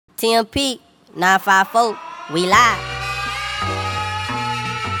TMP 954, we live.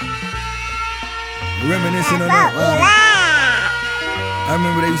 Reminiscing on that. I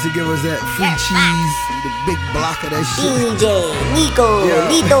remember they used to give us that free cheese, the big block of that shit. DJ Nico,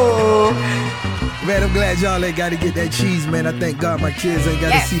 Lito. Man, I'm glad y'all ain't gotta get that cheese, man. I thank God my kids ain't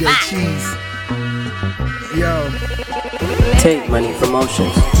gotta see that cheese. Yo. Take money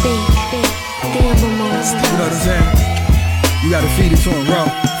promotions. You know what I'm saying? You gotta feed it to them raw,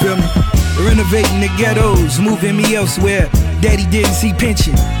 feel me? Renovating the ghettos, moving me elsewhere. Daddy didn't see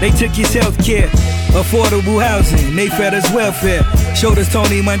pension, they took his health care. Affordable housing, they fed us welfare. Showed us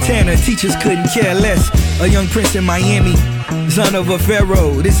Tony Montana, teachers couldn't care less. A young prince in Miami, son of a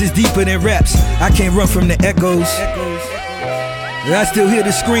pharaoh. This is deeper than raps, I can't run from the echoes. I still hear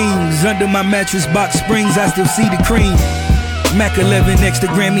the screams, under my mattress box springs I still see the cream. Mac 11 extra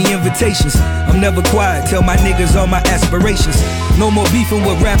Grammy invitations. I'm never quiet, tell my niggas all my aspirations. No more beefing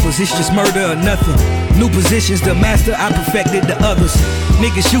with rappers, it's just murder or nothing. New positions, the master, I perfected the others.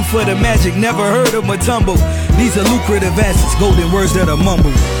 Niggas shoot for the magic, never heard of a tumble. These are lucrative assets, golden words that are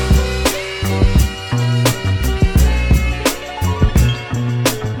mumbled.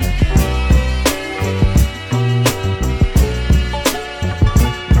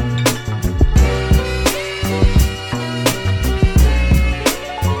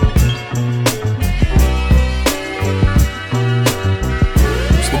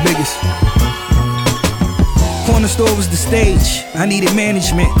 Corner store was the stage, I needed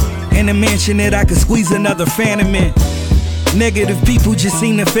management and a mansion that I could squeeze another phantom in. Negative people just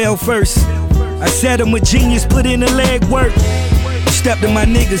seem to fail first. I said I'm a genius, put in the leg work. You step to my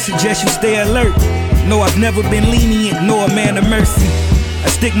niggas, suggest you stay alert. No, I've never been lenient, nor a man of mercy. I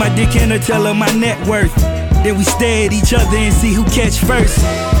stick my dick in her, tell her my net worth. Then we stare at each other and see who catch first.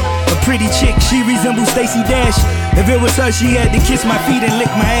 A pretty chick, she resembles Stacey Dash. If it was her, she had to kiss my feet and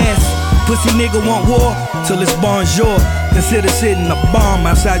lick my ass. Pussy nigga want war, till it's bonjour. Consider sitting a bomb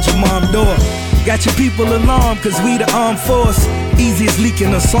outside your mom's door. Got your people alarmed, cause we the armed force. Easy as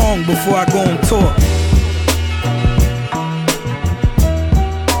leaking a song before I go on tour.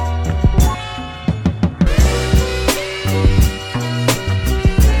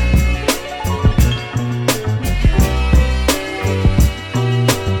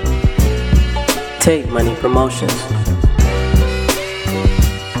 Take money promotions.